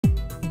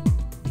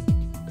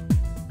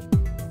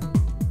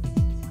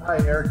Hi,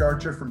 Eric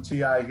Archer from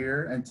TI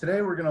here, and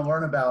today we're going to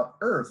learn about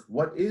Earth.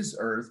 What is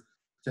Earth?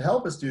 To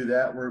help us do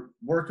that, we're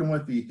working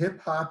with the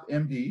Hip Hop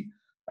M.D.,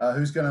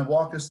 who's going to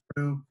walk us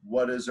through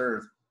what is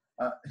Earth.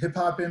 Hip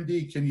Hop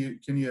M.D., can you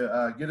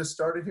get us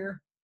started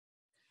here?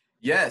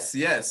 Yes.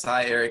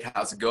 Hi, Eric.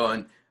 How's it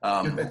going?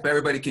 Hope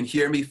everybody can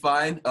hear me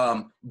fine.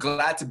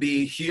 Glad to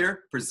be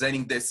here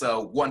presenting this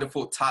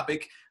wonderful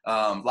topic.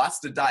 Lots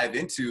to dive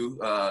into.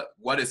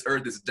 What is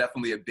Earth is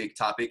definitely a big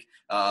topic,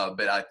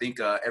 but I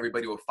think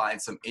everybody will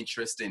find some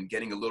interest in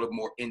getting a little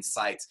more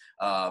insight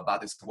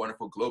about this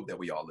wonderful globe that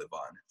we all live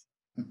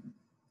on.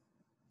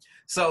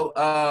 So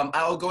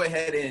I'll go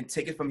ahead and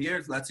take it from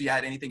here. Unless you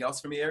had anything else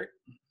for me, Eric?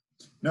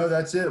 No,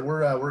 that's it.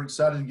 We're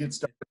excited to get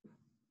started.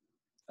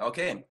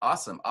 Okay,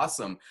 awesome.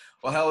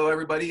 Well, hello,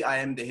 everybody. I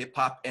am the Hip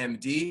Hop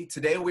M.D.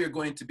 Today, we are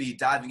going to be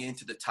diving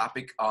into the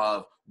topic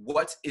of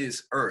what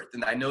is Earth?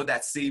 And I know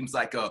that seems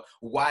like a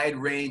wide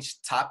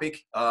range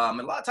topic. A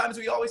lot of times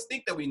we always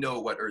think that we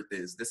know what Earth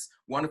is, this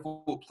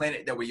wonderful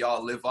planet that we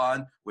all live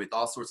on with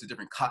all sorts of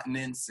different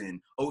continents and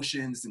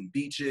oceans and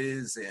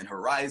beaches and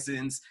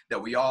horizons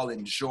that we all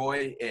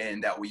enjoy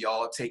and that we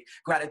all take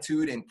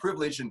gratitude and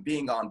privilege in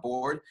being on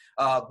board.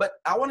 But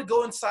I want to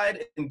go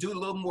inside and do a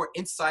little more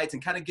insights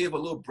and kind of give a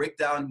little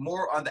breakdown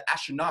more on the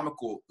astronomical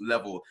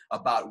level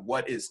about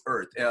what is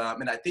Earth.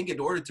 And I think in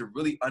order to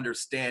really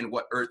understand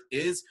what Earth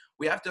is,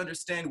 we have to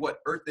understand what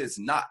Earth is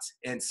not.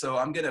 And so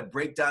I'm going to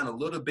break down a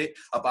little bit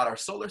about our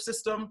solar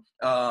system,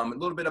 a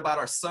little bit about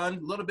our sun,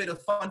 a little bit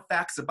of fun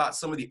facts about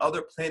some of the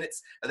other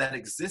planets that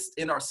exist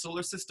in our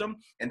solar system.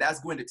 And that's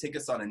going to take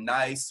us on a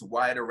nice,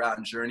 wide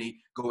around journey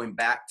going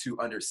back to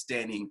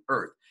understanding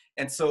Earth.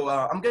 And so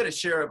I'm going to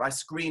share my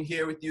screen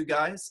here with you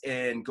guys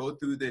and go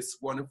through this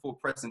wonderful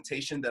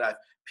presentation that I've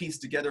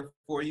pieced together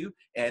for you.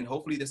 And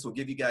hopefully this will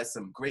give you guys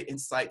some great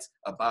insights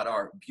about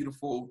our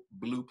beautiful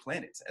blue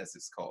planet, as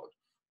it's called.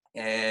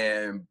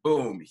 And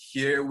boom,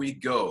 here we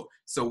go.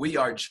 So we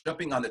are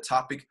jumping on the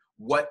topic,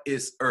 what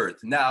is Earth?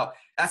 Now,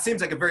 that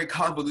seems like a very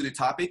convoluted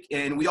topic,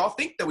 and we all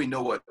think that we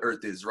know what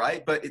Earth is,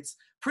 right? But it's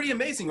pretty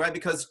amazing, right?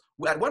 Because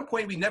at one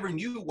point, we never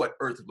knew what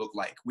Earth looked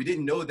like. We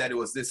didn't know that it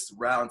was this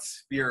round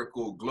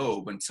spherical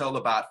globe until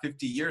about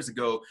 50 years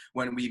ago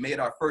when we made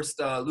our first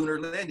lunar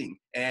landing,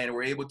 and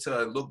we're able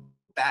to look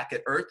back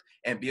at Earth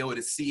and be able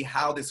to see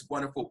how this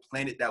wonderful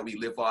planet that we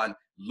live on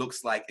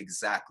looks like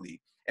exactly.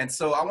 And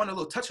so I want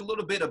to touch a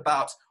little bit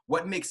about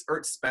what makes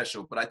Earth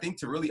special. But I think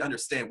to really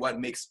understand what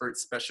makes Earth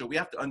special, we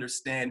have to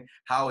understand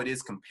how it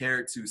is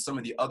compared to some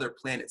of the other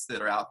planets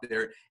that are out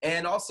there,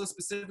 and also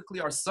specifically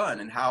our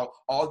sun and how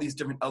all these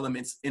different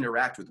elements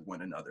interact with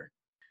one another.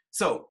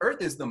 So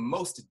Earth is the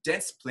most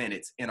dense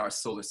planet in our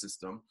solar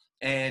system.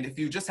 And if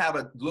you just have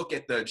a look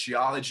at the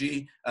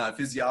geology,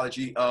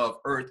 physiology of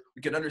Earth,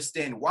 we can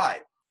understand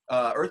why.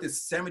 Earth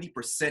is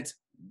 70%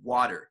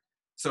 water.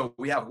 So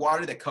we have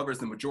water that covers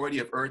the majority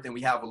of Earth, and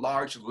we have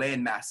large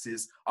land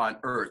masses on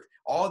Earth.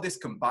 All this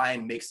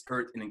combined makes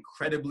Earth an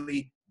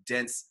incredibly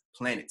dense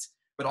planet.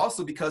 But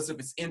also because of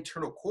its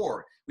internal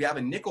core, we have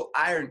a nickel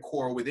iron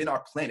core within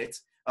our planet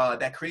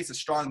that creates a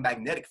strong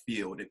magnetic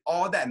field. And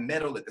all that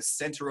metal at the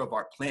center of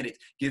our planet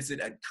gives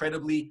it an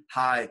incredibly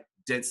high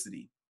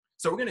density.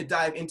 So we're going to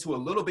dive into a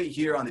little bit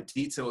here on the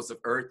details of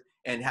Earth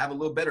and have a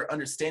little better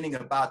understanding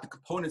about the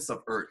components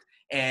of Earth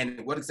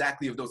and what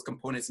exactly of those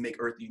components make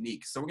Earth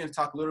unique. So we're going to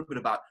talk a little bit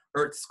about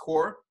Earth's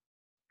core,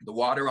 the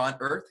water on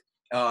Earth,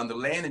 the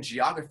land and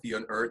geography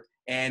on Earth,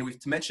 and we've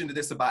mentioned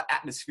this about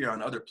atmosphere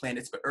on other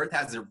planets, but Earth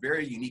has a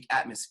very unique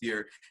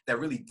atmosphere that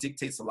really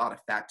dictates a lot of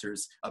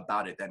factors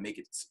about it that make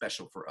it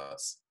special for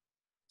us.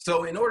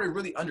 So in order to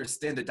really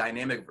understand the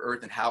dynamic of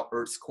Earth and how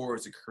Earth's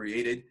cores are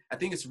created, I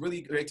think it's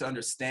really great to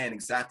understand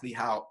exactly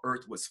how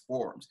Earth was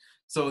formed.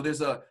 So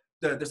there's a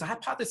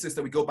hypothesis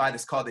that we go by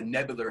that's called the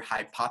nebular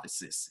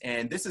hypothesis.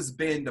 And this has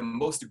been the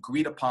most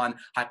agreed upon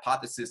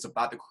hypothesis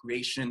about the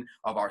creation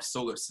of our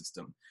solar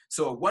system.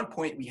 So at one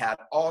point we had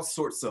all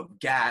sorts of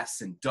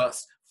gas and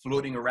dust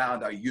floating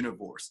around our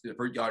universe.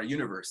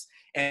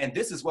 And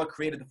this is what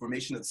created the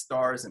formation of the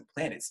stars and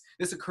planets.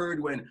 This occurred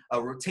when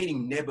a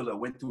rotating nebula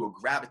went through a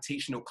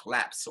gravitational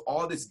collapse. So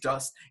all this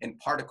dust and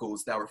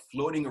particles that were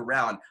floating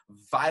around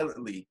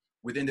violently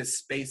within this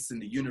space in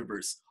the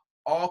universe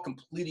all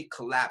completely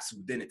collapsed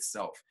within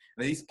itself.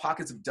 And these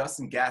pockets of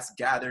dust and gas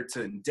gathered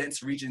to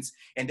dense regions,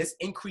 and this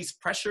increased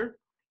pressure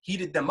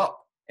heated them up.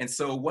 And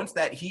so once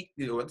that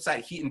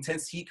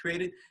intense heat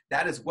created,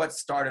 that is what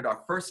started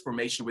our first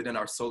formation within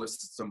our solar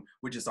system,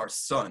 which is our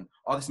sun.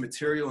 All this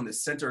material in the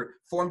center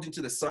formed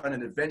into the sun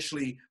and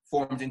eventually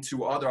formed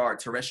into other our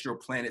terrestrial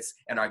planets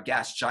and our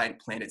gas giant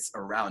planets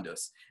around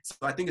us. So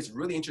I think it's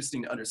really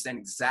interesting to understand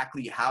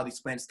exactly how these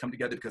planets come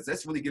together, because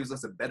this really gives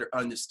us a better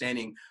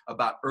understanding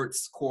about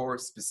Earth's core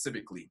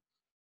specifically.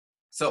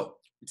 So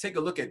take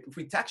a look at, if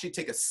we actually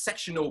take a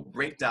sectional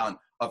breakdown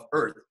of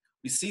Earth,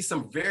 we see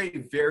some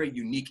very, very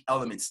unique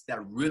elements that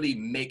really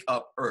make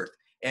up Earth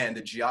and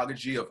the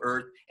geology of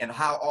Earth and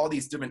how all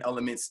these different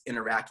elements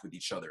interact with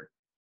each other.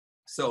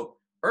 So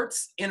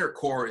Earth's inner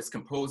core is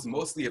composed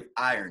mostly of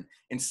iron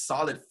in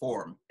solid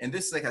form. And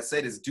this, like I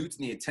said, is due to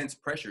the intense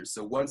pressure.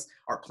 So once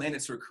our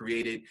planets were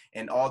created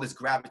and all this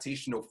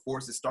gravitational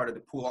forces started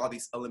to pull all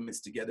these elements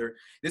together,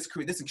 this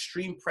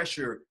extreme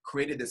pressure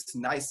created this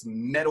nice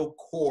metal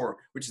core,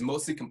 which is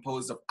mostly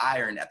composed of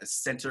iron at the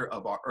center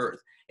of our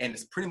Earth. And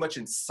it's pretty much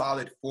in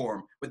solid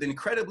form with an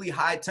incredibly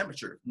high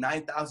temperature,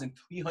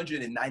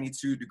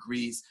 9,392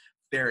 degrees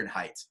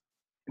Fahrenheit.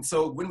 And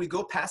so when we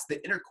go past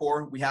the inner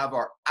core, we have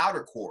our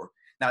outer core.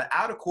 Now, the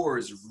outer core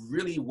is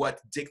really what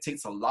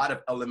dictates a lot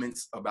of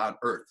elements about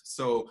Earth.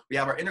 So we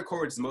have our inner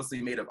core, which is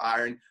mostly made of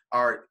iron.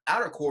 Our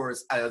outer core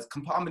is a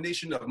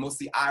combination of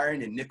mostly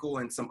iron and nickel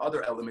and some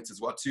other elements as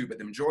well too, but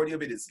the majority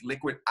of it is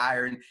liquid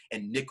iron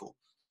and nickel.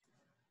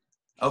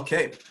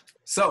 Okay,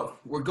 so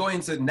we're going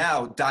to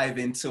now dive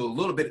into a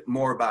little bit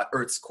more about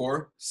Earth's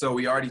core. So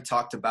we already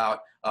talked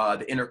about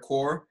the inner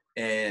core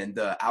and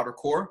the outer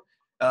core.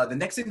 The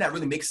next thing that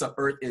really makes up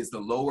Earth is the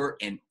lower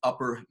and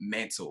upper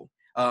mantle.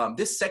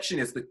 This section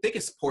is the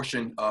thickest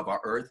portion of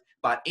our Earth,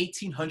 about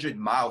 1,800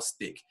 miles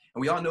thick.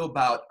 And we all know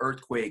about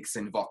earthquakes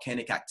and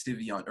volcanic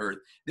activity on Earth.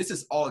 This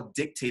is all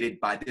dictated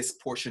by this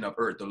portion of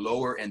Earth, the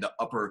lower and the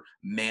upper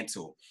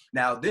mantle.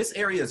 Now, this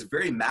area is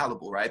very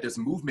malleable, right? There's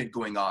movement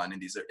going on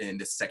in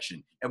this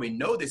section. And we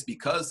know this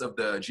because of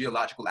the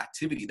geological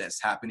activity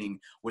that's happening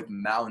with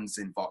mountains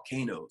and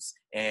volcanoes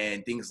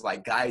and things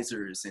like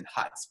geysers and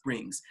hot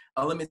springs,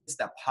 elements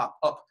that pop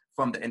up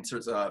from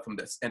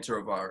the center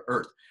of our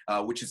Earth,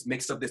 which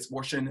makes up this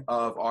portion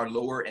of our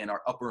lower and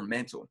our upper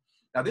mantle.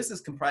 Now,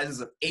 this comprises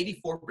of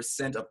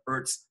 84% of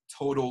Earth's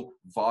total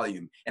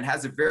volume and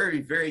has a very,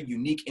 very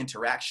unique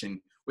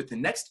interaction with the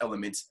next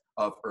element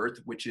of Earth,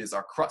 which is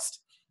our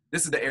crust.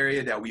 This is the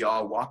area that we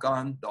all walk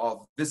on,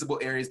 all visible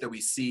areas that we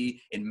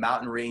see in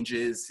mountain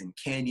ranges and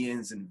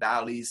canyons and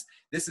valleys.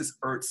 This is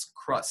Earth's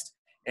crust.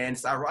 And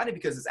it's ironic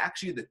because it's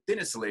actually the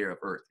thinnest layer of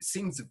Earth. It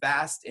seems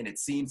vast and it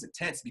seems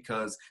intense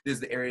because this is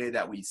the area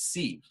that we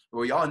see.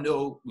 We all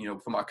know,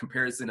 from our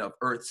comparison of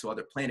Earth to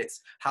other planets,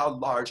 how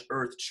large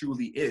Earth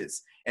truly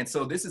is. And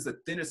so this is the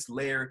thinnest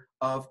layer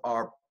of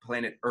our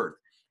planet Earth.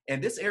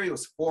 And this area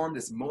was formed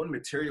as molten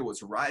material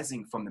was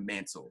rising from the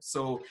mantle.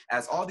 So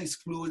as all these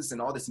fluids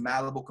and all these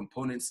malleable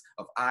components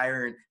of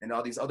iron and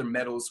all these other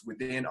metals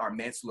within our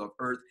mantle of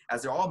Earth,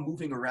 as they're all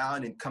moving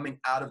around and coming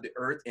out of the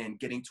Earth and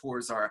getting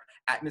towards our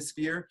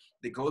atmosphere,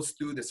 it goes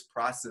through this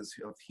process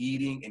of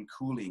heating and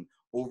cooling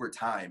over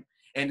time.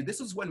 And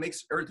this is what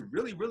makes Earth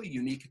really, really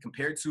unique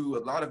compared to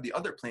a lot of the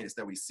other planets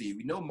that we see.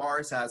 We know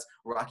Mars has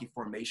rocky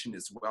formation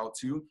as well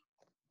too,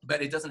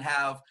 but it doesn't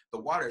have the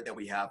water that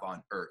we have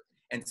on Earth.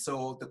 And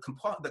so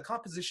the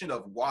composition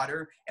of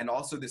water and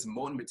also this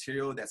molten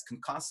material that's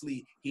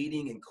constantly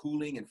heating and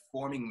cooling and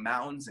forming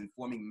mountains and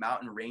forming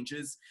mountain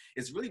ranges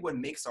is really what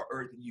makes our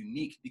Earth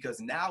unique, because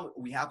now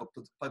we have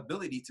a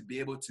ability to be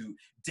able to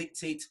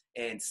dictate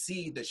and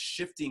see the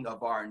shifting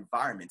of our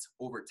environment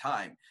over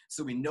time.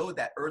 So we know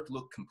that Earth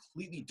looked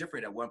completely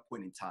different at one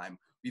point in time.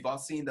 We've all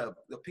seen the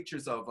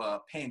pictures of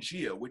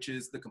Pangea, which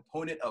is the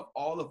component of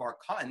all of our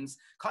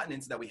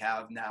continents that we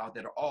have now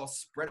that are all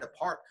spread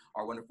apart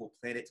our wonderful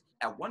planet.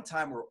 At one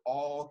time, we're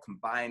all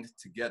combined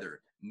together.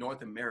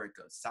 North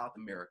America, South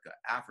America,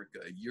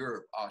 Africa,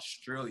 Europe,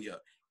 Australia,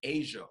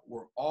 Asia,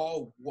 we're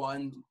all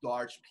one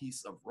large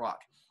piece of rock.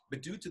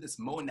 But due to this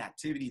molten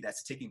activity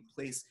that's taking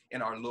place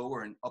in our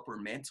lower and upper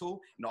mantle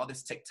and all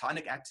this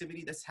tectonic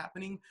activity that's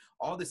happening,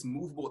 all this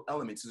movable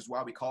elements, is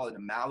why we call it a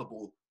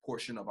malleable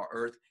portion of our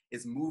Earth,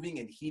 is moving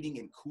and heating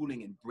and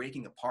cooling and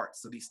breaking apart.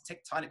 So these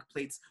tectonic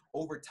plates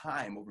over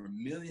time, over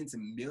millions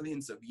and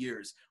millions of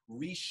years,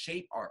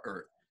 reshape our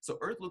Earth. So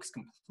Earth looks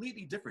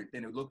completely different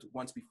than it looked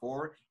once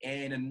before.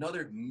 And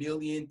another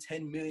million,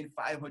 10 million,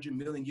 500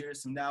 million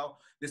years from now,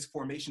 this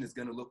formation is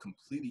going to look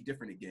completely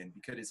different again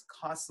because it's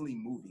constantly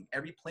moving.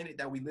 Every planet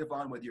that we live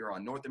on, whether you're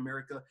on North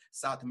America,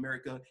 South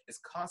America, is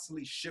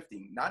constantly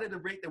shifting, not at a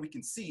rate that we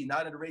can see,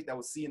 not at a rate that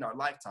we'll see in our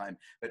lifetime,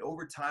 but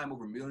over time,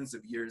 over millions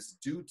of years,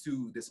 due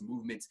to this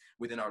movement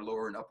within our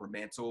lower and upper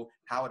mantle,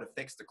 how it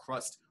affects the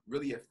crust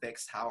really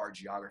affects how our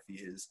geography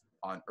is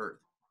on Earth.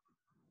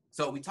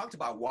 So we talked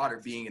about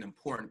water being an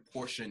important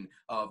portion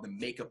of the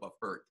makeup of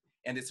Earth.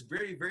 And it's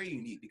very, very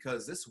unique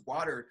because this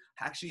water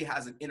actually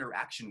has an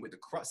interaction with the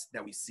crust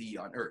that we see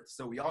on Earth.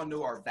 So we all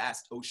know our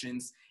vast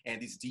oceans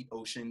and these deep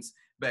oceans,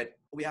 but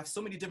we have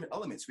so many different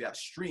elements. We have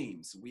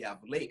streams, we have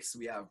lakes,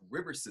 we have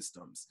river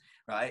systems,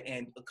 right?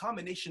 And a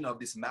combination of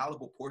these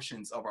malleable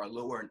portions of our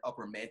lower and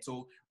upper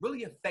mantle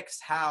really affects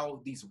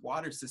how these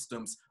water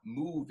systems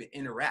move and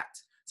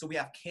interact. So we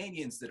have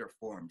canyons that are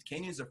formed.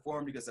 Canyons are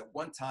formed because at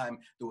one time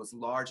there was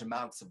large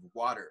amounts of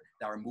water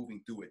that were moving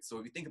through it. So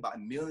if you think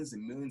about millions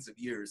and millions of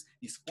years,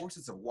 these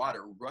forces of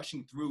water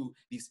rushing through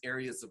these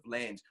areas of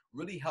land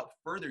really help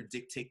further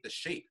dictate the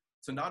shape.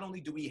 So not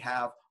only do we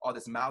have all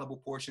this malleable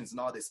portions and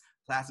all this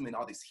plasma and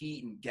all this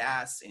heat and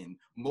gas and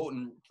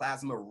molten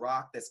plasma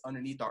rock that's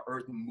underneath our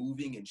Earth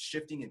moving and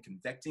shifting and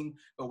convecting,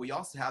 but we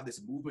also have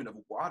this movement of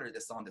water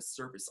that's on the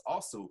surface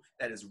also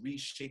that is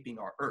reshaping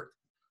our Earth.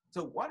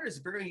 So water is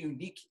very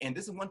unique, and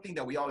this is one thing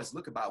that we always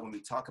look about when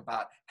we talk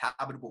about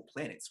habitable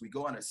planets. We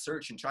go on a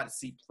search and try to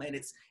see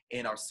planets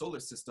in our solar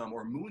system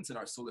or moons in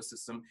our solar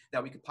system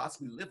that we could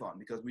possibly live on,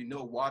 because we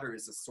know water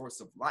is a source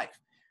of life.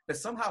 But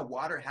somehow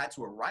water had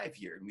to arrive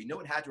here, and we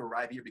know it had to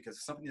arrive here because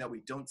it's something that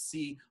we don't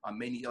see on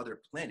many other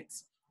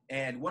planets.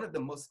 And one of the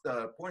most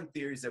important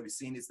theories that we've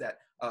seen is that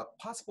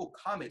possible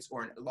comets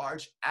or a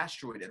large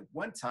asteroid at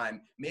one time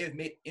may have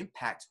made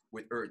impact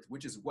with Earth,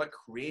 which is what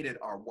created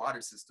our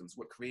water systems,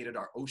 what created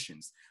our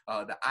oceans.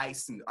 The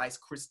ice and the ice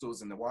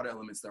crystals and the water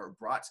elements that were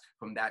brought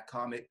from that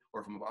comet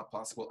or from a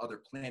possible other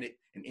planet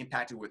and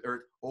impacted with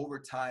Earth over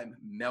time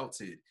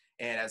melted.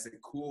 And as it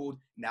cooled,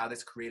 now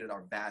that's created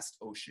our vast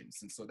oceans.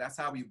 And so that's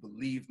how we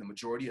believe the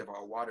majority of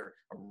our water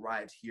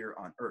arrived here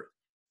on Earth.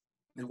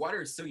 And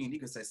water is so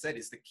unique, as I said,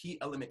 it's the key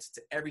element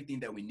to everything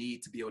that we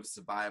need to be able to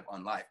survive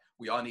on life.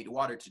 We all need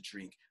water to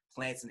drink.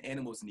 Plants and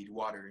animals need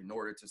water in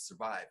order to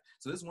survive.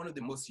 So this is one of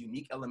the most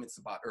unique elements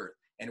about Earth.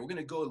 And we're going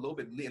to go a little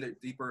bit later,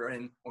 deeper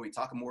in when we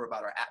talk more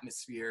about our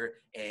atmosphere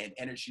and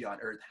energy on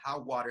Earth, how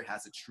water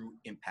has a true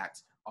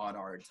impact on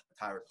our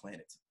entire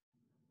planet.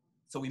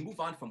 So we move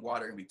on from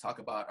water and we talk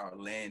about our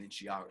land and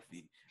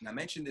geography. And I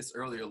mentioned this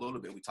earlier a little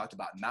bit. We talked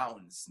about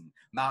mountains and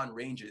mountain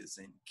ranges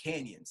and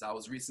canyons. I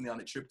was recently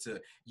on a trip to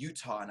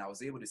Utah and I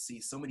was able to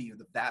see so many of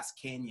the vast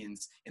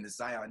canyons in the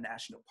Zion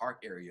National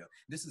Park area.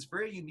 This is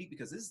very unique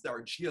because this is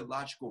our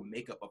geological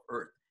makeup of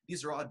Earth.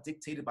 These are all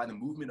dictated by the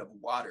movement of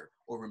water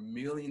over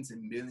millions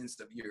and millions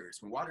of years.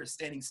 When water is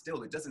standing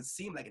still, it doesn't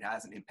seem like it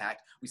has an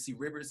impact. We see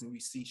rivers and we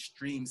see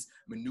streams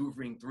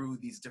maneuvering through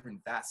these different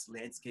vast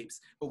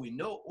landscapes. But we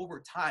know over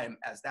time,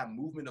 as that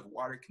movement of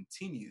water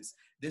continues,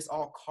 this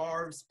all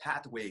carves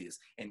pathways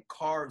and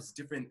carves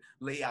different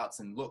layouts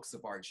and looks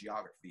of our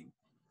geography.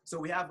 So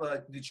we have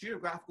the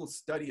geographical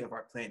study of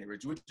our planet,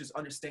 which is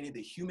understanding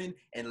the human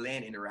and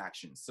land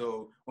interaction.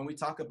 So when we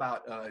talk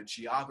about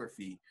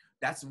geography,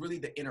 that's really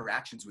the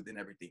interactions within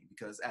everything,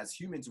 because as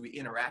humans, we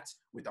interact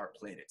with our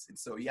planets. And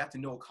so you have to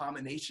know a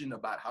combination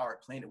about how our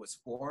planet was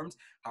formed,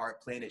 how our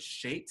planet is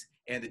shaped,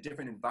 and the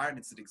different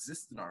environments that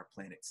exist in our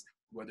planets,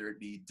 whether it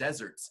be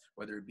deserts,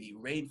 whether it be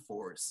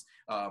rainforests,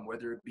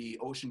 whether it be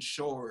ocean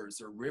shores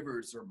or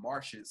rivers or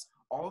marshes.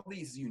 All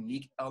these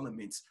unique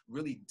elements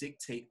really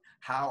dictate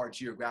how our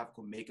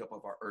geographical makeup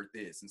of our Earth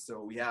is. And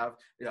so we have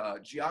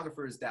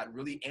geographers that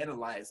really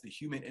analyze the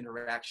human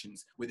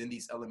interactions within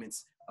these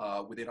elements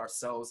within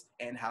ourselves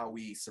and how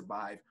we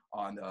survive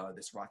on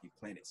this rocky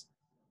planet.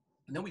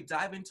 And then we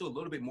dive into a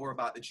little bit more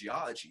about the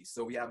geology.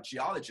 So we have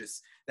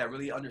geologists that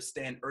really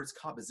understand Earth's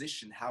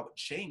composition, how it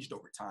changed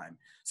over time.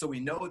 So we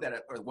know that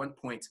at one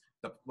point,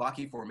 the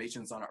rocky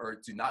formations on Earth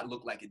do not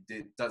look like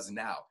it does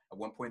now. At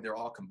one point, they're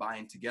all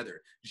combined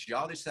together.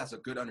 Geologists have a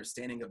good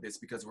understanding of this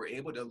because we're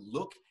able to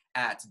look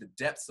at the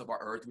depths of our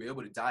Earth. We're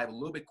able to dive a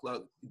little bit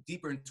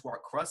deeper into our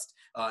crust,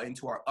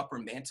 into our upper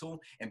mantle,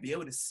 and be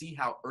able to see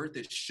how Earth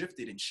has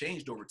shifted and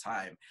changed over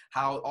time,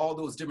 how all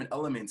those different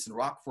elements and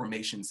rock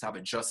formations have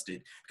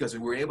adjusted, because we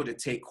were able to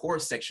take core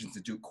sections to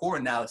do core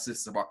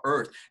analysis of our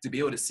Earth to be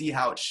able to see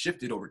how it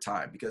shifted over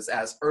time. Because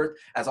as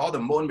all the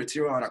molten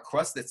material on our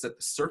crust that's at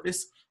the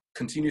surface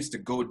continues to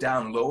go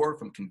down lower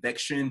from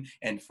convection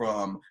and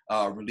from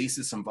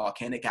releases from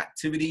volcanic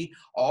activity,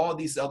 all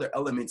these other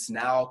elements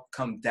now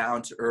come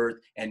down to Earth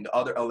and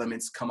other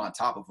elements come on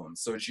top of them.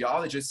 So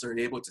geologists are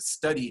able to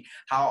study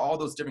how all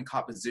those different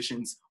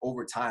compositions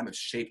over time have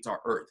shaped our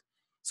Earth.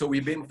 So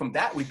we've been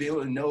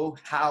able to know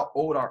how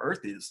old our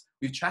Earth is.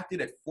 We've tracked it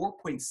at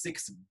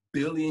 4.6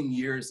 billion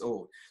years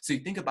old. So you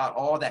think about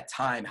all that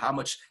time, how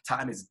much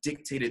time has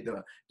dictated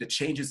the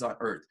changes on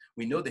Earth.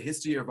 We know the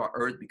history of our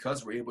Earth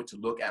because we're able to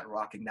look at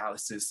rock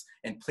analysis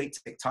and plate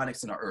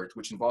tectonics in our Earth,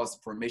 which involves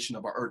the formation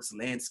of our Earth's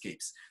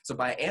landscapes. So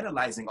by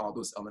analyzing all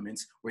those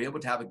elements, we're able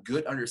to have a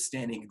good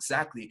understanding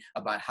exactly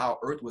about how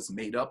Earth was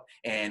made up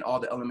and all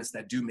the elements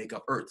that do make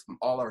up Earth, from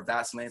all our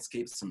vast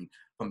landscapes,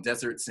 from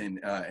deserts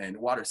and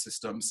water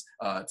systems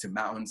to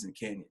mountains and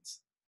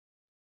canyons.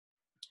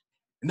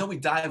 And then we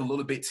dive a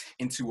little bit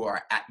into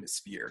our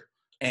atmosphere.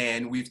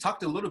 And we've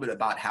talked a little bit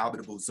about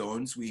habitable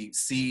zones. We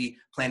see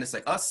planets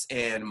like us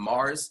and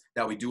Mars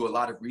that we do a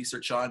lot of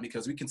research on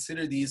because we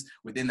consider these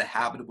within the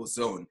habitable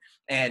zone.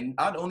 And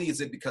not only is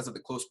it because of the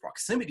close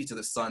proximity to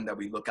the sun that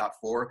we look out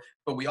for,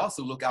 but we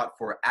also look out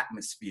for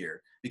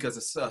atmosphere because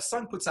the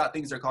sun puts out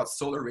things that are called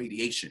solar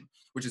radiation,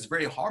 which is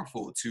very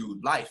harmful to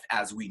life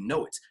as we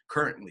know it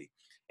currently.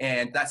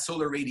 And that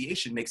solar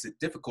radiation makes it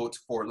difficult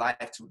for life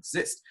to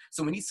exist.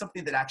 So we need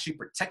something that actually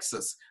protects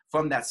us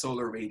from that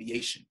solar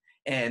radiation.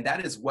 And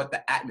that is what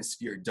the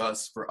atmosphere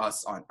does for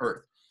us on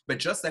Earth. But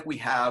just like we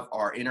have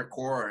our inner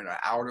core and our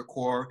outer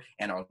core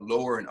and our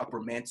lower and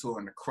upper mantle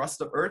and the crust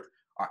of Earth,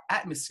 our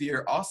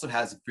atmosphere also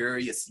has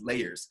various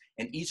layers.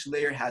 And each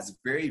layer has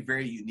very,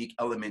 very unique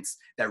elements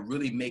that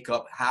really make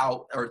up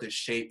how Earth is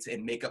shaped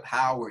and make up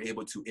how we're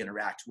able to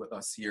interact with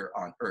us here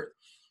on Earth.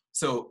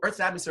 So Earth's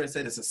atmosphere, I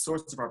said, is a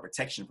source of our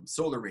protection from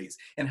solar rays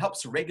and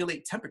helps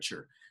regulate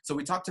temperature. So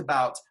we talked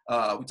about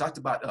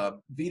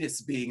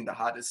Venus being the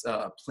hottest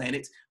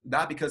planet,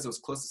 not because it was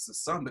closest to the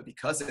sun, but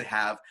because it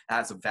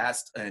has a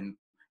vast and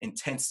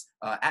intense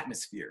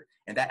atmosphere.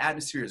 And that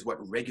atmosphere is what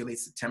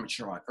regulates the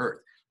temperature on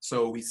Earth.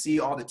 So we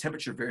see all the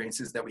temperature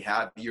variances that we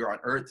have here on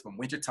Earth from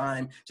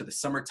wintertime to the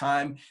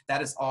summertime.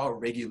 That is all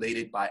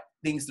regulated by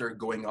things that are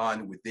going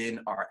on within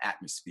our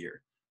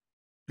atmosphere.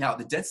 Now,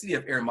 the density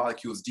of air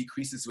molecules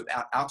decreases with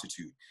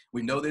altitude.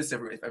 We know this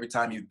every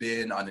time you've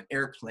been on an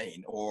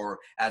airplane, or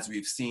as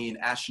we've seen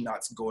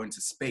astronauts go into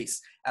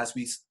space. As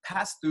we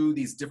pass through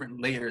these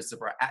different layers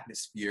of our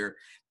atmosphere,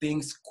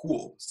 things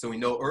cool. So we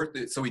know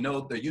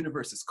the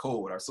universe is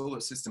cold, our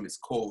solar system is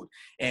cold,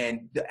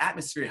 and the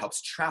atmosphere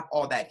helps trap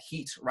all that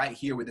heat right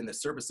here within the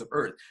surface of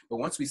Earth. But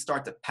once we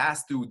start to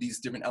pass through these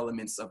different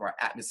elements of our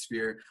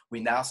atmosphere, we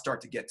now start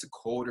to get to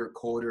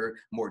colder,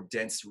 more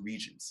dense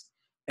regions.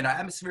 And our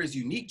atmosphere is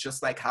unique,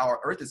 just like how our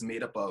Earth is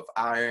made up of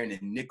iron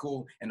and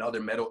nickel and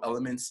other metal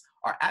elements.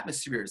 Our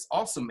atmosphere is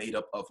also made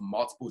up of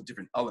multiple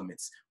different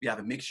elements. We have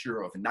a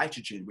mixture of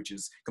nitrogen, which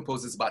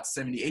composes about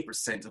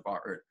 78% of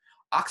our Earth.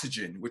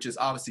 Oxygen, which is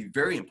obviously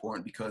very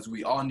important because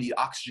we all need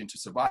oxygen to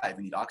survive.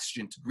 We need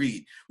oxygen to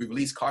breathe. We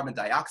release carbon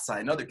dioxide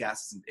and other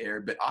gases in the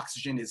air, but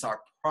oxygen is our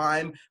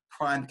prime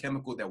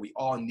chemical that we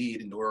all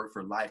need in order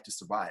for life to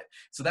survive.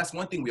 So that's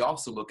one thing we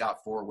also look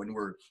out for when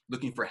we're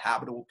looking for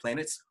habitable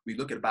planets. We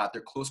look at about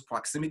their close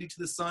proximity to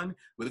the sun.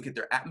 We look at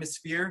their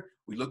atmosphere.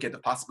 We look at the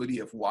possibility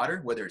of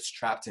water, whether it's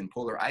trapped in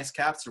polar ice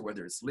caps or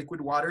whether it's liquid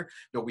water.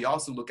 But we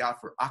also look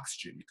out for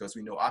oxygen because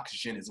we know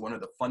oxygen is one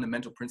of the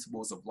fundamental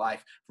principles of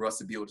life for us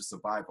to be able to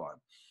survive on.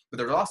 But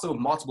there's also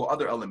multiple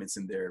other elements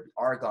in there: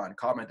 argon,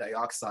 carbon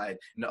dioxide,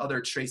 and other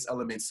trace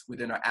elements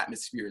within our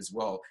atmosphere as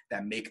well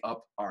that make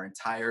up our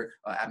entire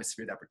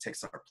atmosphere that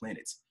protects our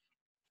planets.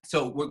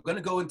 So we're going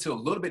to go into a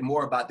little bit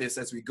more about this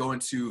as we go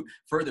into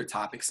further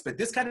topics, but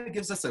this kind of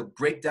gives us a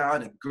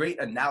breakdown, a great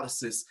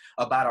analysis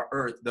about our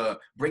Earth, the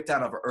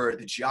breakdown of our Earth,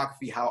 the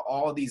geography, how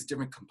all these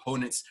different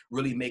components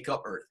really make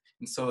up Earth.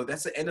 And so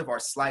that's the end of our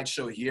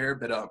slideshow here,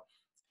 but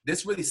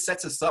this really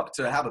sets us up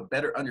to have a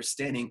better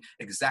understanding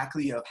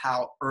exactly of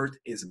how Earth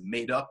is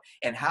made up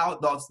and how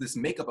does this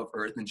makeup of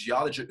Earth and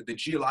the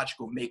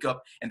geological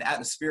makeup and the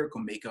atmospherical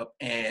makeup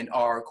and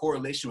our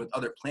correlation with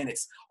other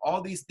planets,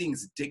 all these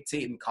things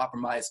dictate and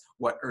compromise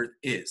what Earth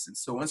is. And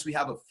so once we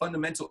have a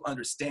fundamental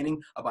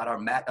understanding about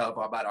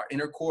our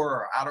inner core,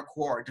 our outer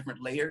core, our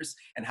different layers,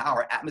 and how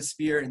our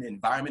atmosphere and the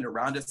environment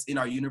around us in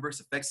our universe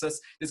affects us,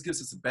 this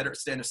gives us a better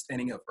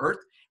understanding of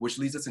Earth, which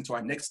leads us into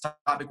our next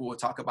topic we'll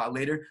talk about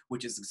later,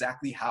 which is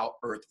exactly how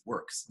Earth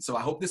works. So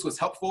I hope this was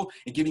helpful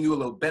in giving you a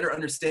little better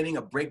understanding,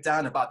 a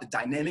breakdown about the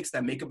dynamics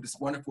that make up this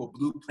wonderful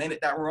blue planet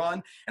that we're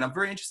on. And I'm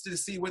very interested to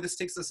see where this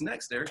takes us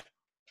next, Eric.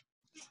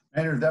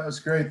 Maynard, that was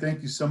great.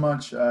 Thank you so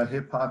much,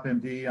 Hip Hop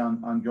M.D.,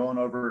 on going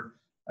over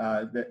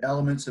the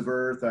elements of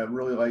Earth. I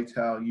really liked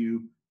how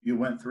you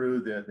went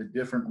through the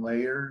different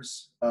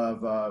layers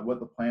of what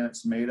the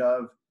planet's made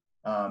of,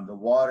 the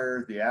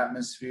water, the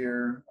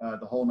atmosphere,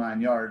 the whole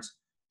 9 yards.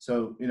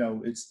 So,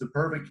 it's the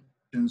perfect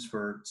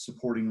for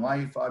supporting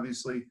life,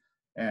 obviously,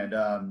 and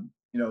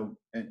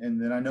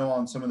and then I know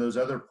on some of those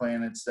other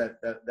planets that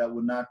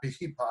would not be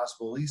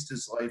possible, at least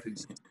as life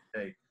exists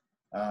today.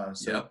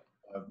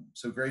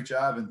 So great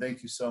job, and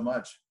thank you so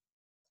much.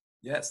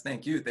 Yes,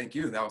 thank you.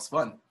 That was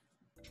fun.